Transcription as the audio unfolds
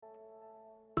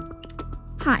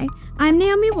Hi, I'm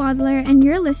Naomi Wadler, and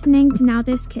you're listening to Now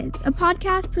This Kids, a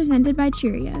podcast presented by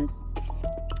Cheerios.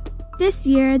 This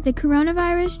year, the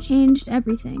coronavirus changed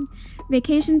everything.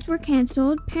 Vacations were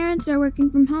canceled, parents are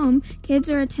working from home, kids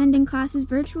are attending classes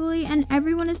virtually, and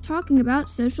everyone is talking about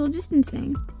social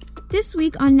distancing. This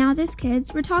week on Now This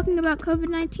Kids, we're talking about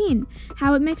COVID-19,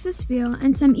 how it makes us feel,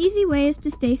 and some easy ways to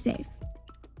stay safe.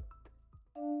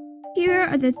 Here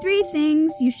are the 3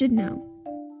 things you should know.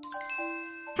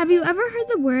 Have you ever heard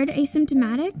the word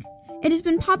asymptomatic? It has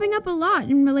been popping up a lot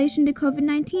in relation to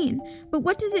COVID-19, but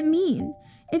what does it mean?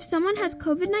 If someone has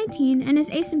COVID-19 and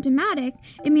is asymptomatic,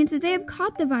 it means that they have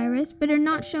caught the virus but are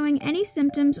not showing any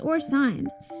symptoms or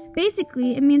signs.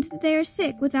 Basically, it means that they are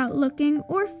sick without looking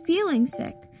or feeling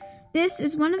sick. This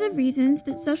is one of the reasons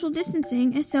that social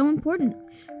distancing is so important.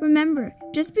 Remember,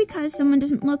 just because someone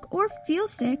doesn't look or feel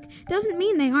sick doesn't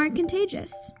mean they aren't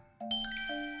contagious.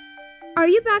 Are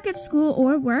you back at school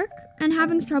or work and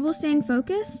having trouble staying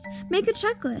focused? Make a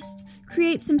checklist.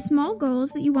 Create some small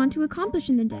goals that you want to accomplish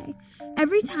in the day.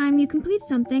 Every time you complete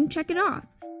something, check it off.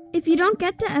 If you don't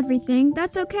get to everything,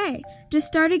 that's okay. Just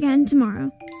start again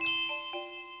tomorrow.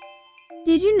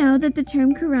 Did you know that the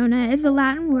term corona is the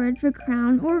Latin word for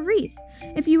crown or wreath?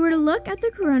 If you were to look at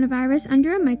the coronavirus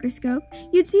under a microscope,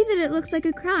 you'd see that it looks like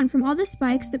a crown from all the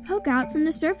spikes that poke out from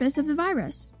the surface of the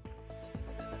virus.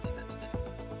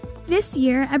 This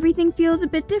year, everything feels a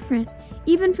bit different.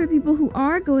 Even for people who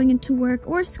are going into work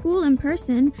or school in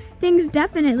person, things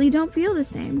definitely don't feel the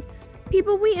same.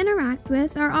 People we interact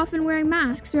with are often wearing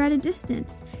masks or at a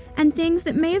distance, and things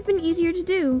that may have been easier to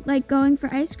do, like going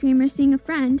for ice cream or seeing a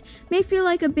friend, may feel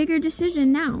like a bigger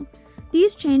decision now.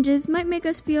 These changes might make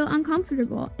us feel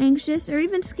uncomfortable, anxious, or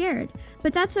even scared,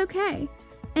 but that's okay.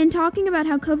 In talking about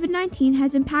how COVID-19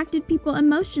 has impacted people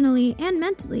emotionally and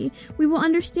mentally, we will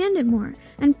understand it more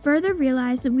and further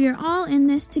realize that we are all in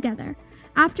this together.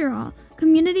 After all,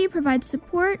 community provides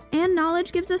support and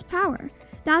knowledge gives us power.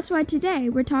 That's why today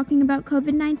we're talking about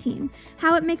COVID-19,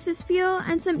 how it makes us feel,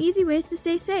 and some easy ways to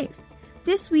stay safe.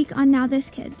 This week on Now This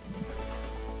Kids.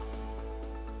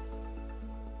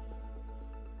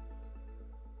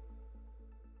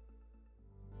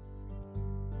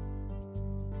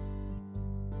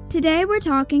 Today we're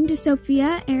talking to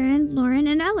Sophia, Erin, Lauren,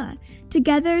 and Ella.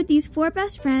 Together, these 4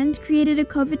 best friends created a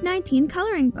COVID-19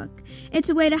 coloring book. It's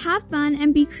a way to have fun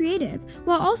and be creative,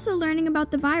 while also learning about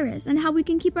the virus and how we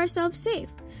can keep ourselves safe.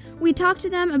 We talked to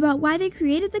them about why they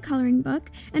created the coloring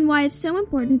book and why it's so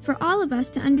important for all of us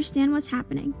to understand what's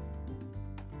happening.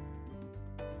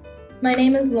 My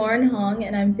name is Lauren Hong,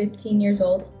 and I'm 15 years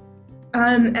old.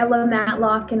 I'm Ella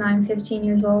Matlock, and I'm 15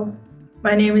 years old.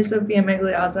 My name is Sophia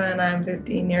Migliazza, and I'm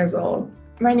 15 years old.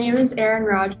 My name is Erin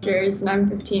Rogers, and I'm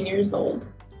 15 years old.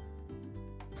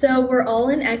 So we're all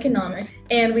in economics,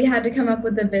 and we had to come up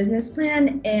with a business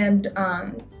plan, and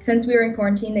since we were in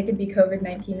quarantine, they could be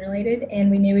COVID-19 related,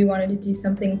 and we knew we wanted to do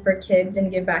something for kids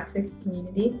and give back to the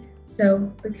community, so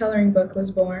the coloring book was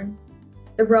born.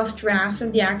 The rough draft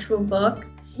of the actual book.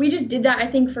 We just did that, I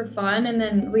think, for fun, and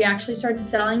then we actually started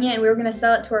selling it, and we were going to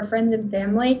sell it to our friends and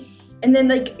family. And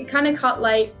then it kind of caught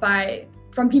light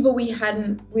from people we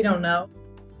don't know.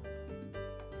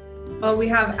 Well, we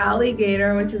have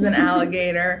Alligator, which is an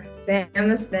alligator, Sam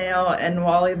the snail, and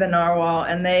Wally the narwhal,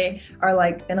 and they are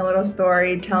in a little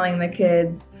story telling the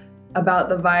kids about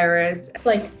the virus.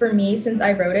 For me, since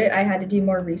I wrote it, I had to do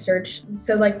more research.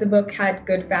 So the book had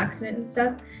good facts in it and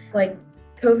stuff.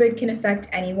 COVID can affect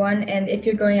anyone, and if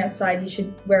you're going outside, you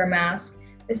should wear a mask.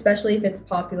 Especially if it's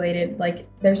populated,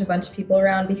 there's a bunch of people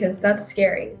around, because that's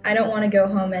scary. I don't want to go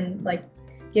home and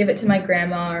give it to my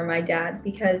grandma or my dad,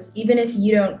 because even if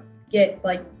you don't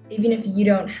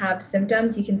have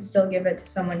symptoms, you can still give it to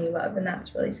someone you love, and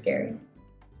that's really scary.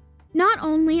 Not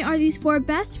only are these 4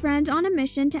 best friends on a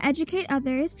mission to educate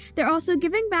others, they're also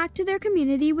giving back to their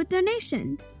community with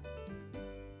donations.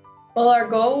 Well, our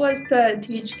goal was to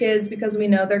teach kids because we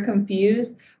know they're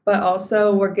confused, but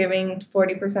also we're giving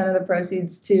 40% of the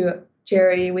proceeds to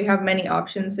charity. We have many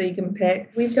options so you can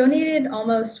pick. We've donated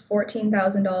almost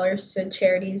 $14,000 to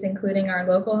charities, including our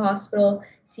local hospital,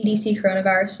 CDC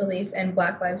Coronavirus Relief, and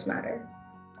Black Lives Matter.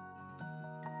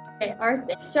 Okay, our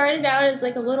thing started out as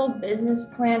a little business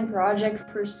plan project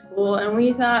for school, and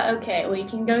we thought, okay, we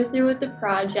can go through with the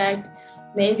project.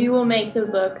 Maybe we'll make the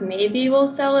book, maybe we'll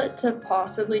sell it to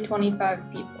possibly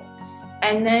 25 people.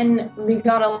 And then we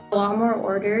got a lot more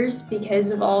orders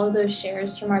because of all of those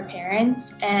shares from our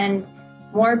parents, and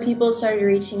more people started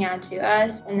reaching out to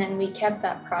us, and then we kept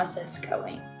that process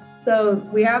going. So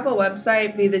we have a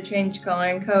website,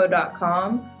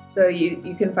 BeTheChangeColoringCo.com. So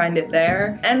you can find it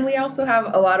there. And we also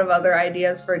have a lot of other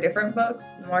ideas for different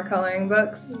books, more coloring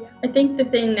books. I think the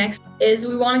thing next is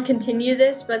we want to continue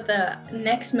this, but the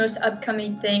next most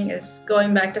upcoming thing is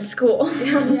going back to school.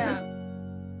 Yeah.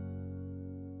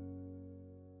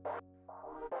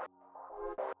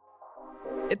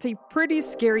 It's a pretty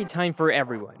scary time for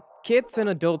everyone, kids and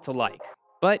adults alike.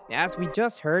 But as we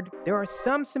just heard, there are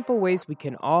some simple ways we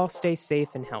can all stay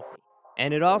safe and healthy.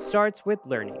 And it all starts with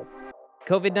learning.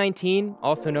 COVID-19,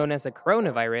 also known as the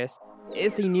coronavirus,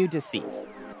 is a new disease.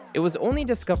 It was only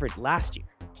discovered last year.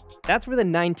 That's where the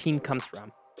 19 comes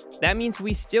from. That means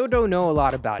we still don't know a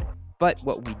lot about it. But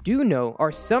what we do know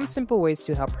are some simple ways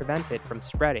to help prevent it from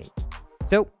spreading.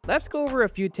 So let's go over a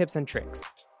few tips and tricks.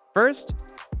 First,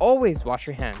 always wash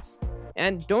your hands.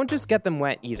 And don't just get them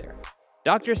wet either.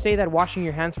 Doctors say that washing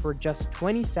your hands for just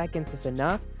 20 seconds is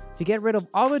enough to get rid of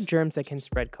all the germs that can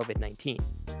spread COVID-19.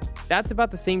 That's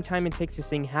about the same time it takes to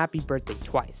sing happy birthday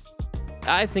twice.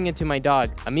 I sing it to my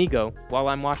dog, Amigo, while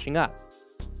I'm washing up.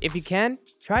 If you can,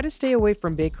 try to stay away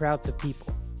from big crowds of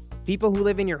people. People who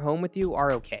live in your home with you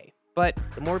are okay, but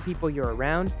the more people you're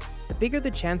around, the bigger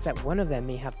the chance that one of them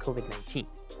may have COVID-19.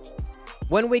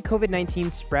 One way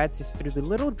COVID-19 spreads is through the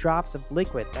little drops of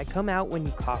liquid that come out when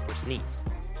you cough or sneeze.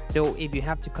 So if you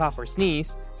have to cough or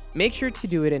sneeze, make sure to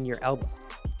do it in your elbow.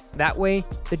 That way,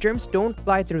 the germs don't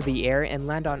fly through the air and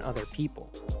land on other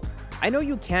people. I know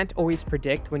you can't always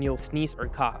predict when you'll sneeze or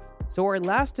cough, so our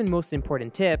last and most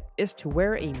important tip is to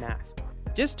wear a mask.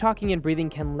 Just talking and breathing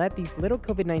can let these little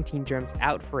COVID-19 germs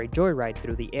out for a joyride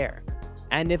through the air.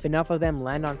 And if enough of them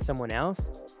land on someone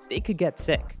else, they could get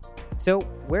sick. So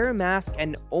wear a mask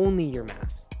and only your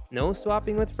mask. No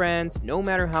swapping with friends, no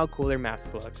matter how cool their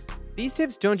mask looks. These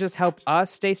tips don't just help us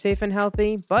stay safe and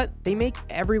healthy, but they make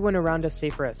everyone around us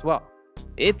safer as well.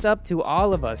 It's up to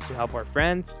all of us to help our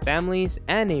friends, families,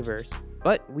 and neighbors,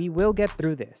 but we will get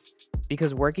through this,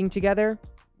 because working together,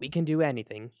 we can do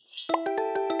anything.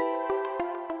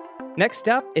 Next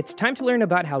up, it's time to learn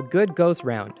about how good goes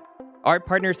round. Our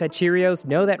partners at Cheerios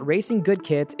know that raising good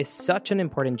kids is such an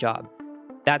important job.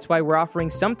 That's why we're offering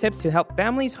some tips to help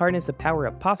families harness the power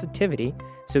of positivity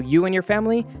so you and your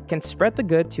family can spread the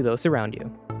good to those around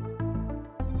you.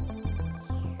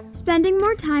 Spending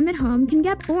more time at home can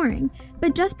get boring,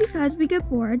 but just because we get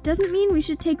bored doesn't mean we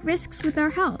should take risks with our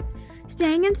health.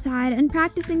 Staying inside and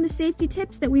practicing the safety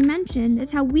tips that we mentioned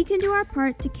is how we can do our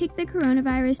part to kick the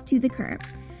coronavirus to the curb.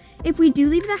 If we do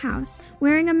leave the house,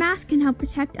 wearing a mask can help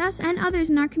protect us and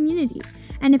others in our community.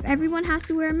 And if everyone has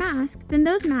to wear a mask, then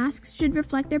those masks should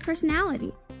reflect their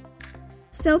personality.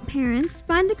 So parents,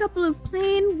 find a couple of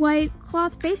plain white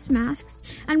cloth face masks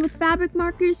and with fabric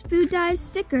markers, food dyes,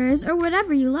 stickers, or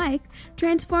whatever you like,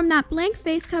 transform that blank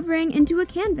face covering into a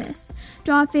canvas.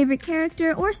 Draw a favorite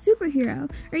character or superhero,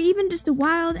 or even just a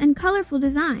wild and colorful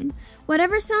design.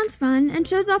 Whatever sounds fun and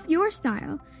shows off your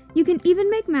style. You can even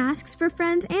make masks for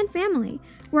friends and family.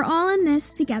 We're all in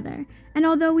this together. And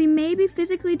although we may be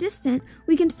physically distant,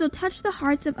 we can still touch the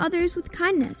hearts of others with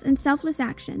kindness and selfless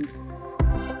actions.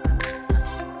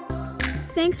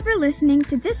 Thanks for listening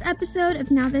to this episode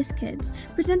of Now This Kids,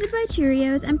 presented by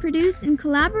Cheerios and produced in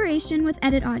collaboration with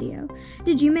Edit Audio.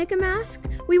 Did you make a mask?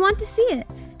 We want to see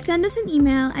it. Send us an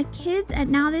email at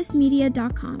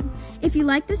kids@nowthismedia.com. If you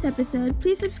like this episode,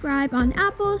 please subscribe on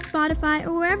Apple, Spotify,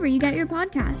 or wherever you get your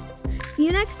podcasts. See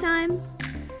you next time.